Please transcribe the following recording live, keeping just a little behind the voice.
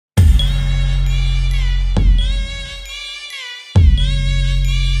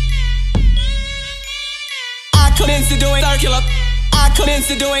couldn't do it, circular. I couldn't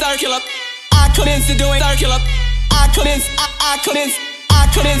do it, circular. I couldn't do it, circular. I couldn't do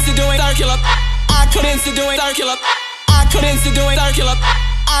it, circular. I couldn't do it, circular. I couldn't do it, circular.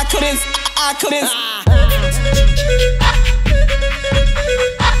 I couldn't.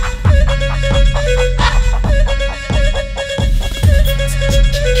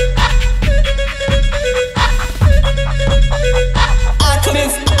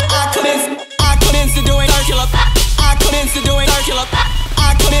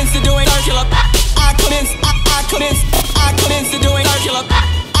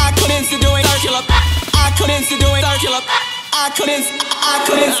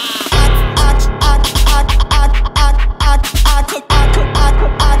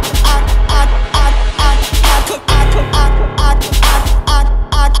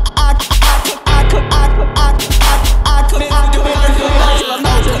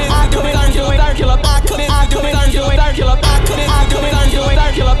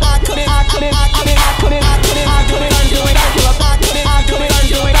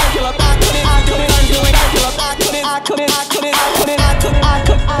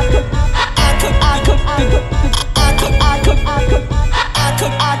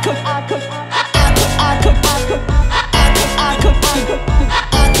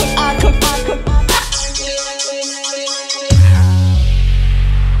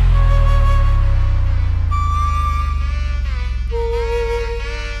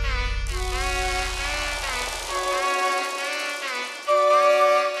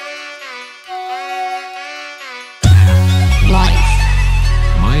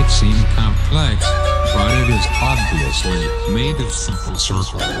 Seem complex, but it is obviously made of simple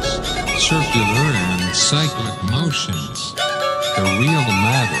circles, circular and cyclic motions. The real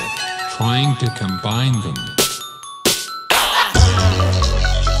matter, trying to combine them.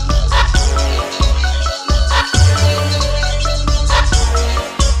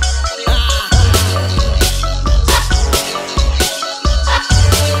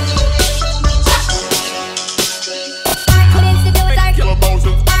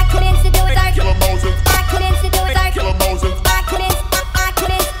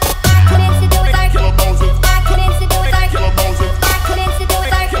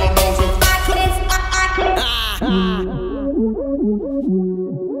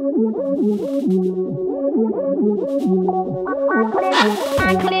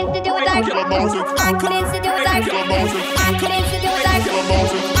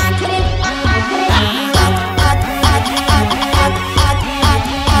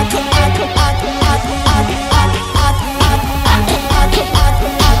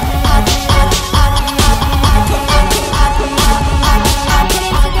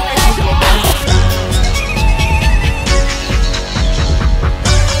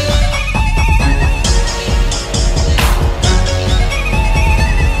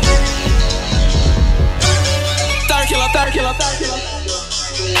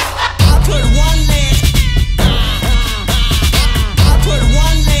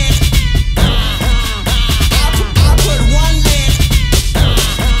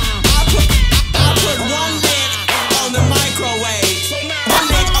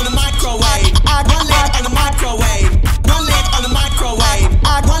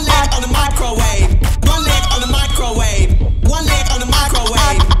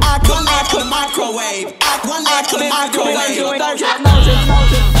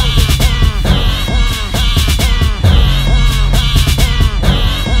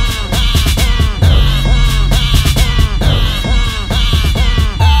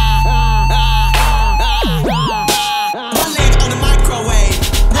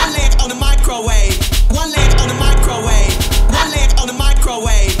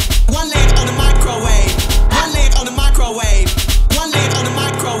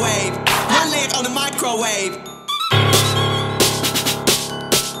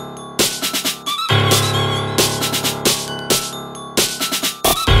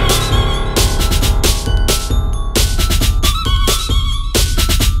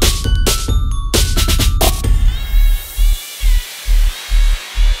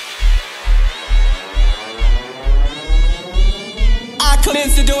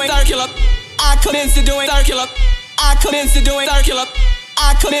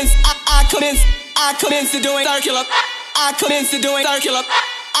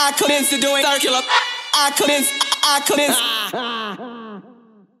 I couldn't.